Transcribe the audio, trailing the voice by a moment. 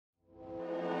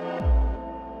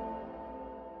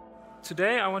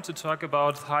today I want to talk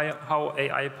about how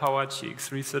AI-powered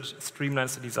UX research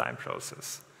streamlines the design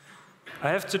process. I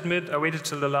have to admit, I waited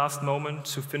till the last moment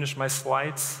to finish my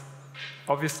slides,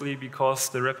 obviously because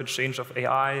the rapid change of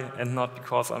AI and not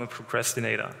because I'm a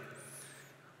procrastinator.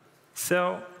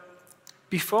 So,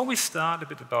 before we start, a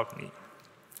bit about me.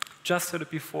 Just heard it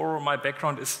before, my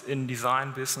background is in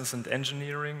design, business, and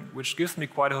engineering, which gives me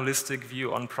quite a holistic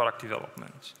view on product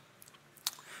development.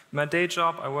 In my day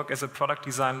job, I work as a product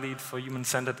design lead for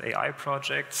human-centered AI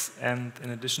projects, and in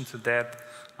addition to that,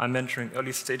 I'm mentoring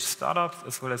early-stage startups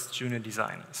as well as junior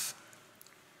designers.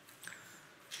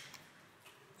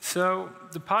 So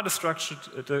the talk is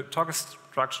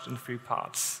structured in 3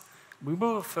 parts. We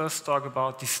will first talk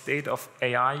about the state of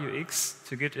AI UX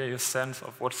to get a sense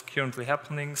of what's currently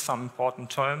happening, some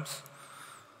important terms.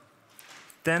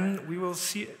 Then we will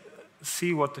see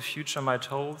what the future might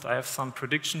hold. I have some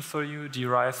predictions for you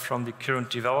derived from the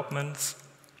current developments.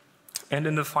 And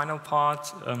in the final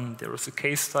part, there is a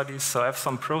case study, so I have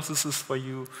some processes for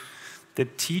you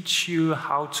that teach you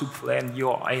how to plan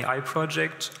your AI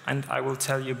project, and I will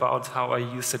tell you about how I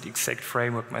use that exact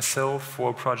framework myself for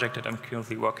a project that I'm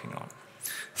currently working on.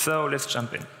 So let's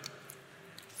jump in.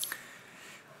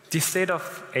 The state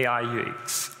of AI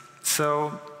UX.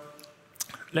 So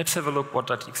let's have a look what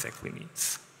that exactly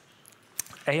means.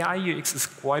 AI UX is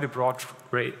quite a broad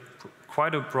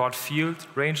field,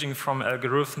 ranging from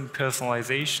algorithm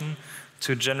personalization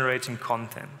to generating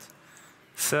content.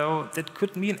 So that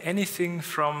could mean anything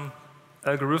from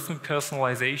algorithm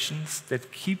personalizations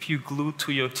that keep you glued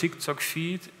to your TikTok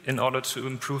feed in order to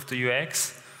improve the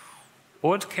UX,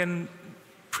 or it can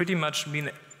pretty much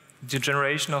mean the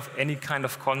generation of any kind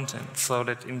of content. So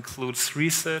that includes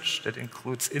research, that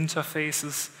includes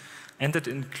interfaces, and that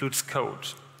includes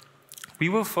code. We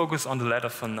will focus on the latter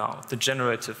for now, the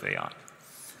generative AI.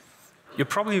 You're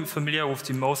probably familiar with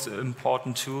the most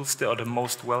important tools. They are the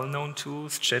most well-known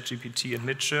tools, ChatGPT and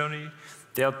Midjourney.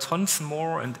 There are tons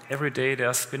more, and every day they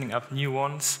are spinning up new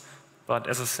ones. But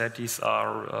as I said, these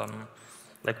are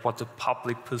like what the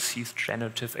public perceives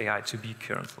generative AI to be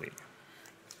currently.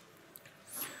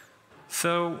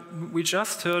 So we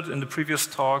just heard in the previous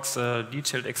talks a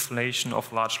detailed explanation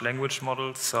of large language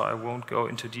models, so I won't go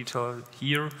into detail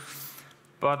here.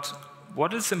 But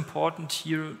what is important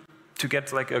here to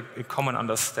get like a common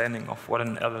understanding of what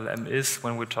an LLM is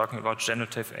when we're talking about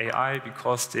generative AI,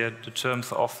 because the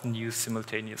terms are often used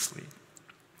simultaneously.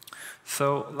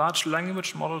 So large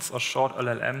language models, or short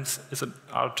LLMs,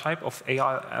 are a type of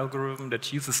AI algorithm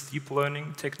that uses deep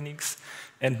learning techniques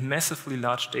and massively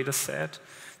large data set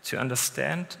to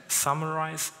understand,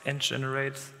 summarize, and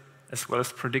generate, as well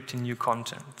as predicting new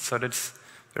content. So that's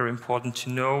very important to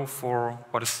know for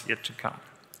what is yet to come.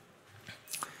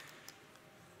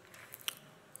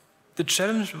 The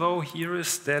challenge, though, here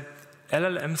is that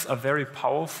LLMs are very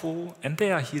powerful and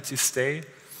they are here to stay,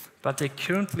 but they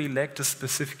currently lack the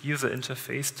specific user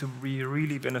interface to be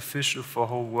really beneficial for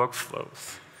whole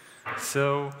workflows.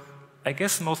 So I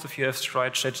guess most of you have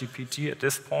tried ChatGPT at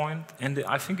this point, and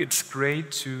I think it's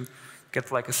great to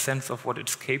get like a sense of what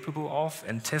it's capable of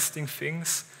and testing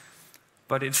things,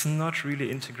 but it's not really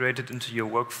integrated into your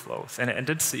workflows. And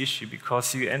that's the issue,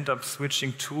 because you end up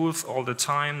switching tools all the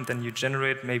time, then you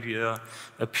generate maybe a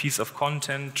piece of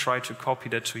content, try to copy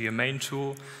that to your main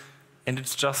tool, and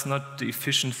it's just not the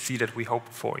efficiency that we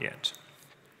hoped for yet.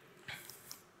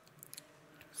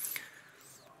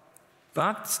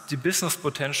 But the business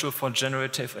potential for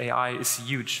generative AI is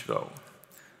huge, though.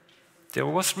 There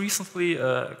was recently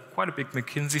quite a big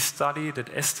McKinsey study that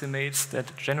estimates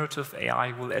that generative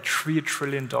AI will add $3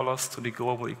 trillion to the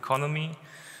global economy.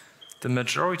 The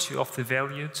majority of the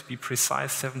value, to be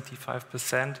precise,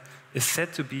 75%, is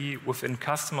said to be within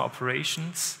customer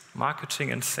operations, marketing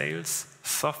and sales,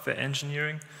 software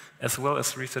engineering, as well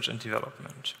as research and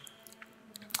development.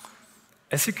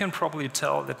 As you can probably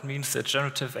tell, that means that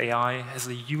generative AI has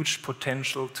a huge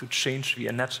potential to change the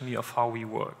anatomy of how we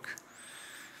work.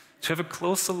 To have a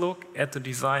closer look at the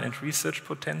design and research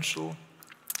potential,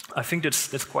 I think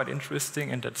that's quite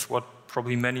interesting, and that's what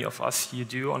probably many of us here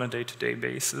do on a day-to-day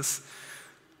basis.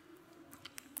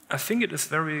 I think it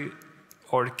is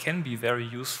it can be very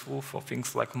useful for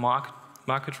things like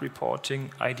market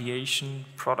reporting, ideation,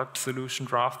 product solution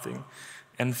drafting,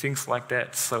 and things like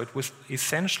that. So it would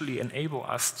essentially enable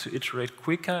us to iterate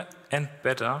quicker and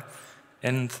better.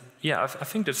 And yeah, I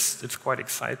think that's quite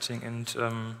exciting,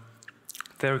 and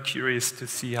very curious to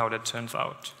see how that turns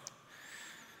out.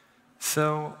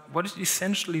 So what it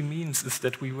essentially means is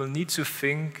that we will need to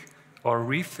think or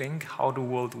rethink how the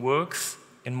world works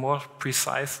and more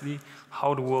precisely,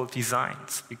 how the world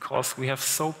designs, because we have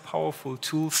so powerful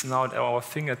tools now at our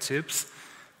fingertips,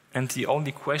 and the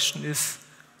only question is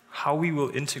how we will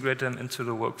integrate them into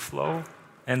the workflow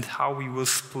and how we will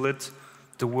split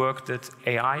the work that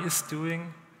AI is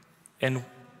doing and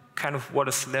kind of what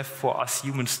is left for us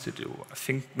humans to do. I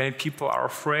think many people are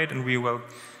afraid, and we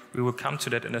will come to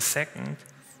that in a second.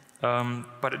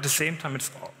 But at the same time,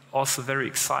 it's also very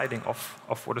exciting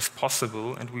of what is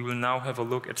possible, and we will now have a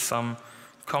look at some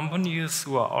companies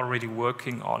who are already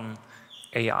working on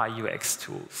AI UX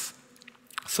tools.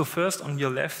 So first, on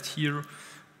your left here,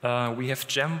 we have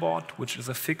Jamboard, which is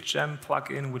a FigJam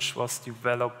plugin, which was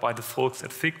developed by the folks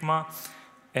at Figma.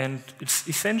 And it's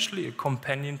essentially a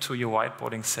companion to your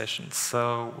whiteboarding sessions.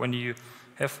 So when you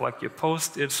have like your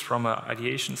post-its from an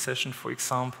ideation session, for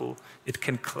example, it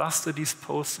can cluster these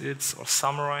post-its or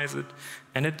summarize it,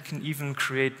 and it can even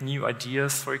create new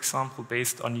ideas, for example,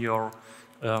 based on your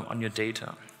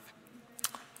data.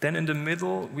 Then in the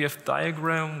middle, we have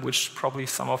Diagram, which probably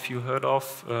some of you heard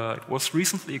of. It was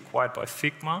recently acquired by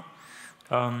Figma.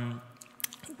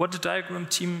 What the Diagram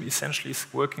team essentially is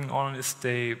working on is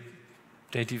they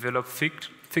develop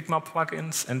Figma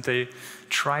plugins, and they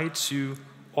try to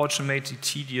automate the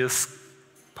tedious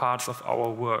parts of our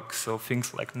work. So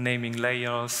things like naming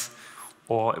layers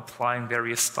or applying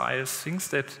various styles, things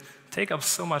that take up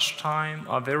so much time,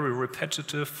 are very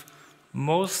repetitive.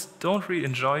 Most don't really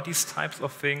enjoy these types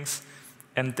of things,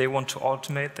 and they want to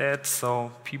automate that,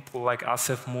 so people like us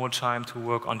have more time to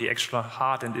work on the extra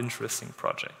hard and interesting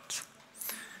projects.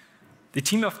 The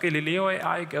team of Galileo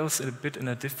AI goes a bit in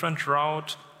a different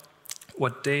route.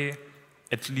 What they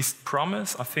at least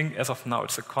promise, I think as of now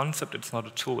it's a concept, it's not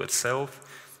a tool itself.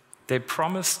 They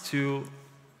promise to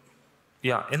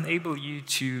enable you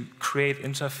to create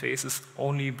interfaces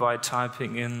only by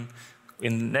typing in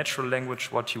natural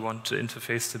language what you want the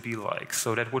interface to be like.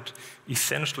 So that would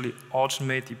essentially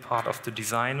automate the part of the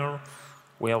designer,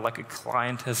 where like a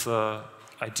client has an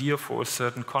idea for a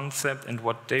certain concept, and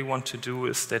what they want to do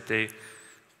is that they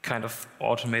kind of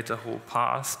automate the whole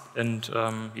path, and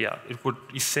it would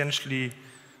essentially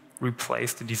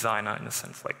replace the designer in a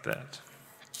sense like that.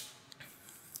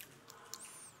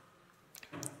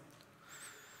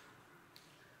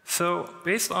 So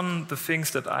based on the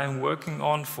things that I'm working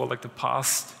on for like the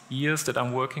past years that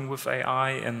I'm working with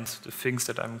AI and the things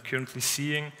that I'm currently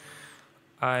seeing,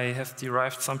 I have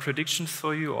derived some predictions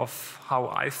for you of how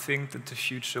I think that the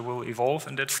future will evolve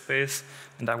in that space,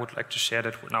 and I would like to share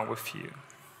that now with you.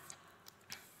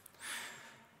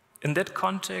 In that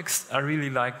context, I really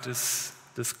like this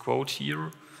quote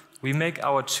here: "We make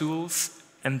our tools,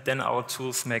 and then our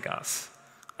tools make us."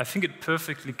 I think it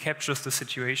perfectly captures the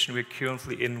situation we're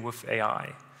currently in with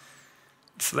AI.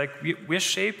 It's like we're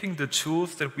shaping the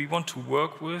tools that we want to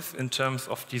work with in terms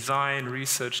of design,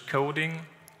 research, coding.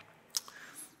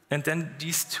 And then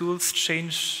these tools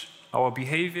change our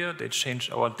behavior, they change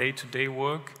our day-to-day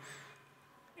work.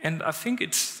 And I think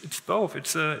it's both.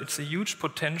 It's a huge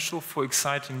potential for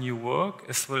exciting new work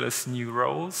as well as new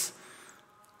roles.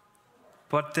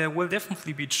 But there will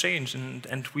definitely be change,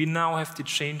 and we now have the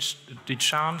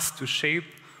chance to shape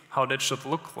how that should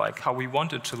look like, how we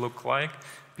want it to look like,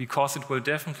 because it will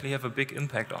definitely have a big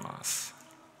impact on us.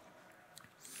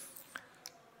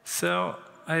 So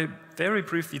I very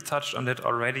briefly touched on that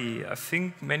already. I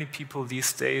think many people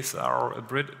these days are a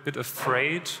bit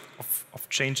afraid of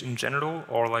change in general,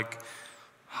 or like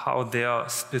how their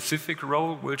specific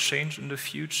role will change in the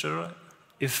future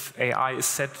if AI is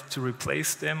set to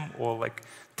replace them or like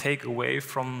take away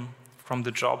from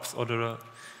the jobs or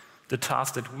the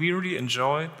tasks that we really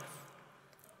enjoy.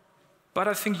 But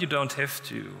I think you don't have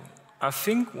to. I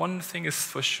think one thing is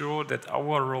for sure, that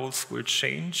our roles will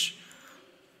change,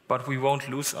 but we won't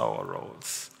lose our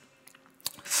roles.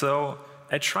 So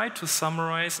I tried to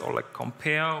summarize or like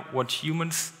compare what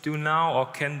humans do now or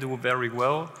can do very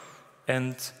well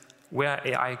and where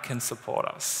AI can support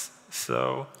us.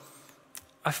 So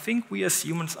I think we as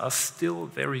humans are still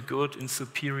very good in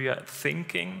superior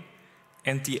thinking,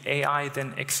 and the AI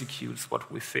then executes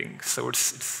what we think. So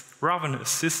it's rather an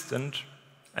assistant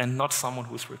and not someone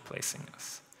who's replacing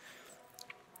us.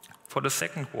 For the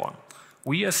second one,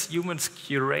 we as humans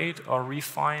curate or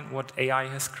refine what AI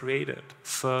has created.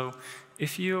 So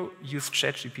if you use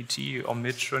ChatGPT or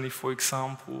Midjourney, for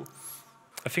example,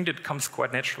 I think that comes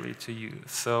quite naturally to you.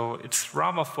 So it's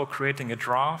rather for creating a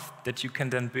draft that you can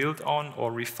then build on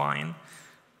or refine.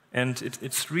 And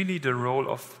it's really the role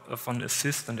of an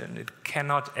assistant, and it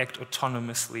cannot act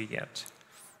autonomously yet.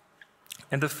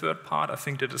 And the third part, I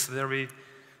think that is very,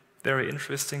 very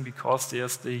interesting, because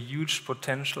there's the huge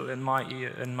potential in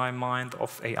my mind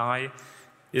of AI,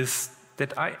 is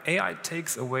that AI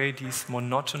takes away these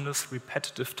monotonous,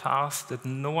 repetitive tasks that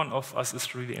no one of us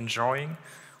is really enjoying,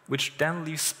 which then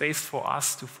leaves space for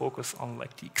us to focus on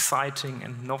like the exciting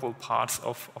and novel parts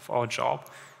of our job,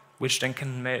 which then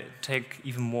can take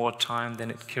even more time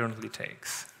than it currently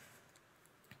takes.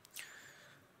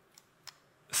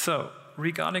 So,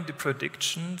 regarding the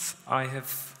predictions, I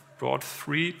have brought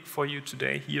 3 for you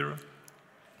today here.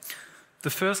 The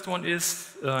first one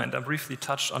is, and I briefly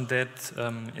touched on that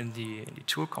in the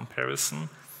tool comparison,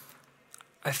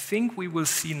 I think we will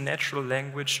see natural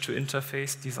language to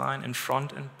interface design and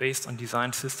front-end based on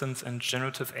design systems and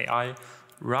generative AI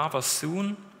rather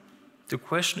soon. The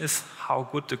question is how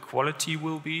good the quality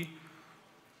will be,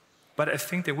 but I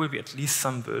think there will be at least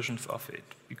some versions of it.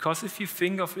 Because if you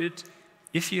think of it,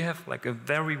 if you have like a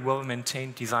very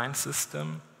well-maintained design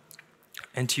system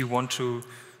and you want to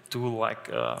do like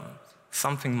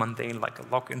something mundane like a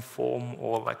login form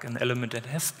or like an element that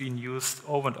has been used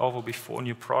over and over before in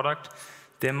your product,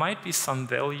 there might be some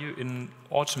value in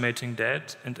automating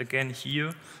that, and again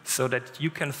here, so that you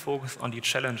can focus on the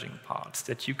challenging parts,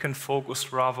 that you can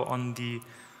focus rather on the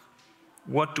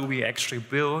what do we actually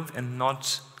build and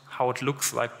not how it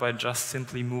looks like by just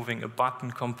simply moving a button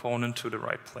component to the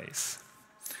right place.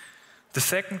 The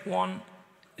second one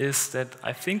is that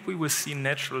I think we will see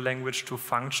natural language to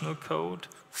functional code,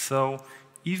 so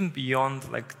even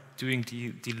beyond like doing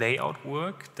the layout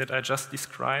work that I just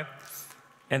described.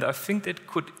 And I think that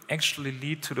could actually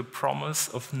lead to the promise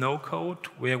of no code,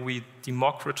 where we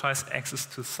democratize access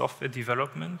to software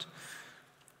development.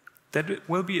 That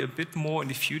will be a bit more in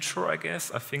the future, I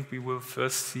guess. I think we will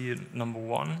first see number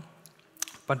 1,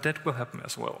 but that will happen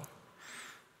as well.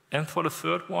 And for the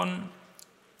third one,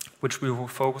 which we will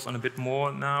focus on a bit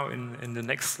more now in the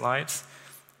next slides,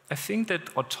 I think that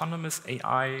autonomous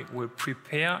AI will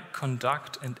prepare,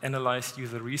 conduct, and analyze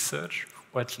user research,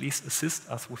 or at least assist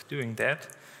us with doing that.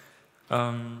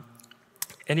 And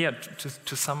yeah,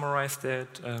 to summarize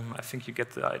that, I think you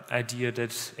get the idea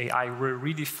that AI will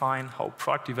redefine how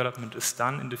product development is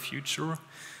done in the future.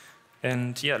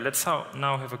 And yeah, let's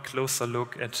now have a closer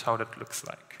look at how that looks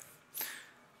like.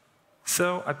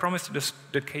 So I promised you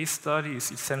the case study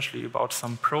is essentially about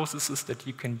some processes that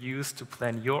you can use to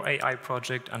plan your AI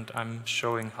project, and I'm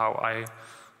showing how I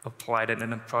applied it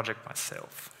in a project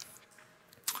myself.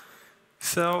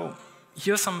 So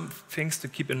here are some things to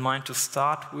keep in mind to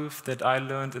start with that I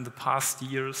learned in the past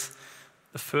years.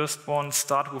 The first one,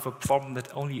 start with a problem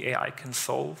that only AI can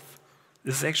solve.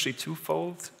 This is actually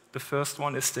twofold. The first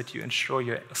one is that you ensure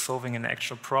you're solving an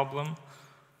actual problem,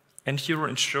 and you're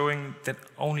ensuring that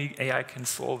only AI can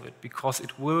solve it, because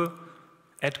it will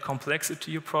add complexity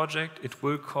to your project, it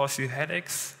will cause you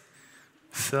headaches.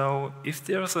 So if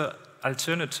there's an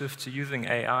alternative to using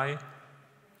AI,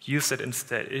 use it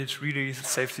instead. It really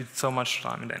saves you so much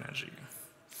time and energy.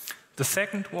 The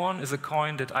second one is a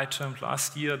coin that I termed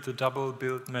last year the double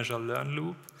build, measure, learn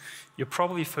loop. You're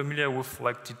probably familiar with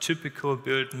like the typical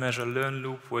build, measure, learn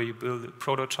loop where you build a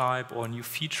prototype or a new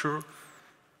feature,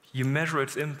 you measure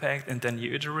its impact and then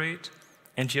you iterate,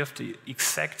 and you have the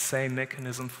exact same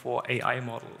mechanism for AI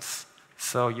models.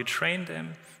 So you train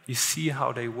them, you see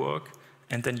how they work,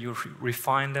 and then you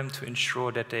refine them to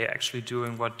ensure that they're actually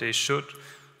doing what they should,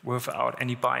 without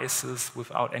any biases,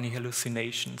 without any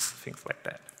hallucinations, things like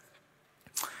that.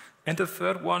 And the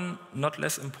third one, not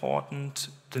less important,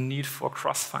 the need for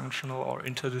cross-functional or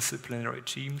interdisciplinary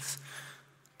teams.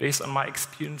 Based on my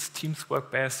experience, teams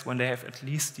work best when they have at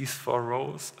least these 4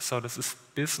 roles. So this is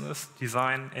business,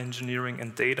 design, engineering,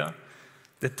 and data.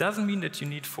 That doesn't mean that you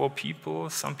need 4 people.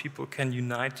 Some people can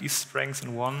unite these strengths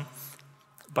in one.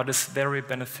 But it's very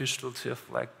beneficial to have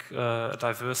like a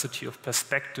diversity of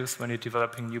perspectives when you're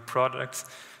developing new products,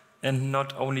 and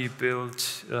not only build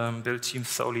teams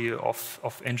solely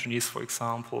of engineers, for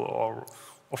example, or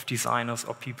of designers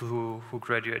or people who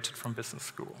graduated from business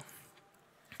school.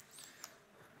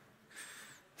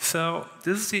 So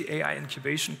this is the AI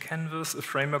incubation canvas, a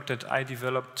framework that I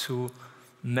developed to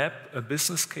map a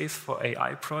business case for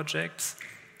AI projects.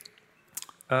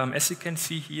 As you can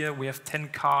see here, we have 10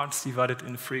 cards divided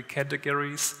in 3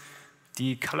 categories.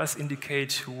 The colors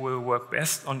indicate who will work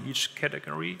best on each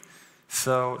category.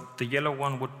 So the yellow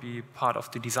one would be part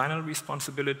of the designer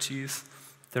responsibilities,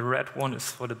 the red one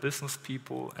is for the business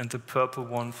people, and the purple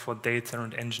one for data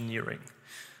and engineering.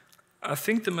 I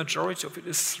think the majority of it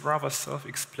is rather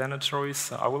self-explanatory,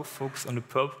 so I will focus on the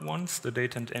purple ones, the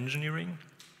data and engineering.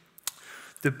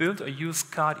 The build or use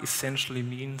card essentially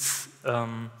means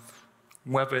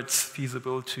whether it's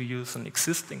feasible to use an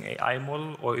existing AI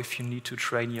model or if you need to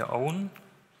train your own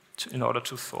in order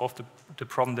to solve the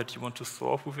problem that you want to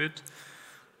solve with it.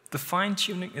 The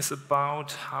fine-tuning is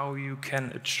about how you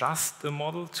can adjust the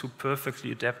model to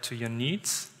perfectly adapt to your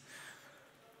needs.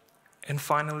 And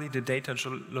finally, the data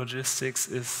logistics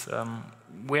is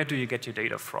where do you get your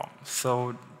data from?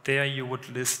 So there you would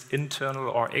list internal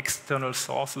or external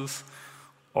sources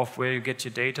of where you get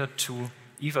your data to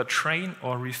either train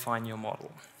or refine your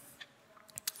model.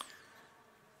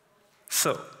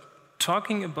 So,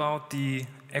 talking about the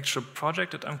actual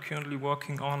project that I'm currently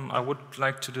working on, I would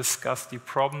like to discuss the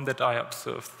problem that I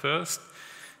observed first.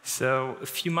 So, a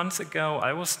few months ago,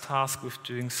 I was tasked with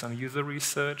doing some user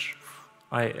research.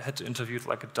 I had to interview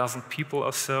like a dozen people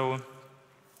or so.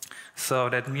 So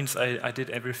that means I did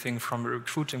everything from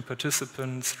recruiting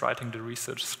participants, writing the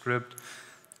research script,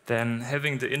 then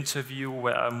having the interview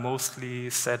where I mostly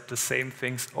said the same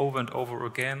things over and over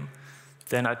again.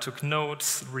 Then I took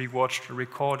notes, rewatched the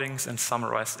recordings, and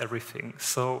summarized everything.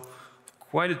 So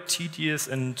quite a tedious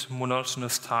and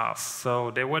monotonous task.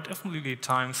 So there were definitely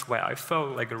times where I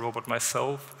felt like a robot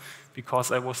myself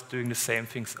because I was doing the same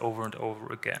things over and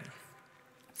over again.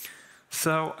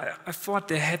 So I thought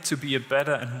there had to be a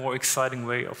better and more exciting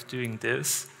way of doing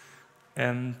this.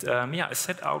 And yeah, I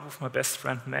set out with my best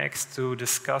friend Max to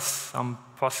discuss some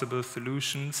possible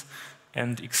solutions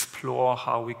and explore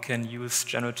how we can use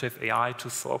generative AI to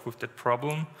solve with that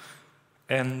problem.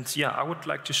 And yeah, I would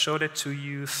like to show that to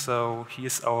you. So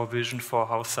here's our vision for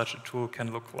how such a tool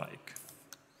can look like.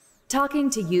 Talking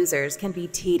to users can be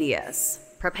tedious.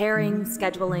 Preparing,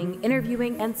 scheduling,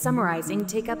 interviewing, and summarizing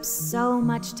take up so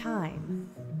much time.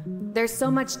 There's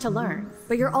so much to learn,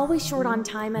 but you're always short on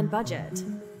time and budget.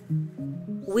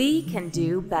 We can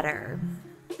do better.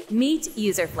 Meet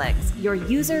UserFlix, your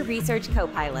user research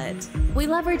co-pilot. We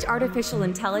leverage artificial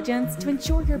intelligence to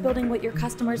ensure you're building what your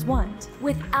customers want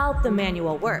without the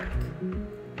manual work.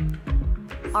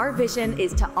 Our vision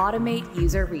is to automate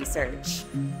user research.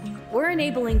 We're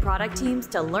enabling product teams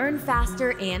to learn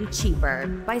faster and cheaper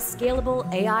by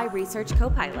scalable AI research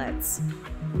co-pilots.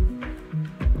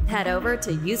 Head over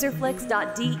to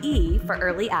userflix.de for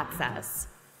early access.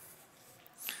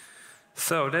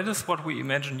 So that is what we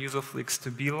imagine UserFlix to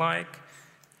be like.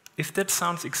 If that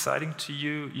sounds exciting to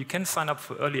you, you can sign up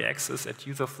for early access at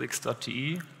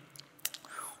userflix.de.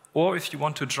 Or if you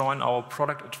want to join our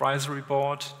product advisory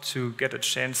board to get a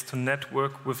chance to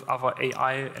network with other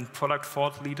AI and product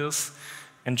thought leaders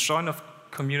and join a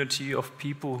community of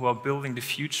people who are building the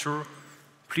future,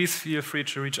 please feel free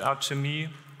to reach out to me.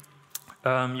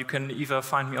 You can either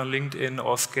find me on LinkedIn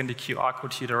or scan the QR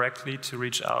code here directly to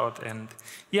reach out. And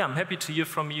yeah, I'm happy to hear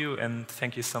from you, and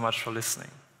thank you so much for listening.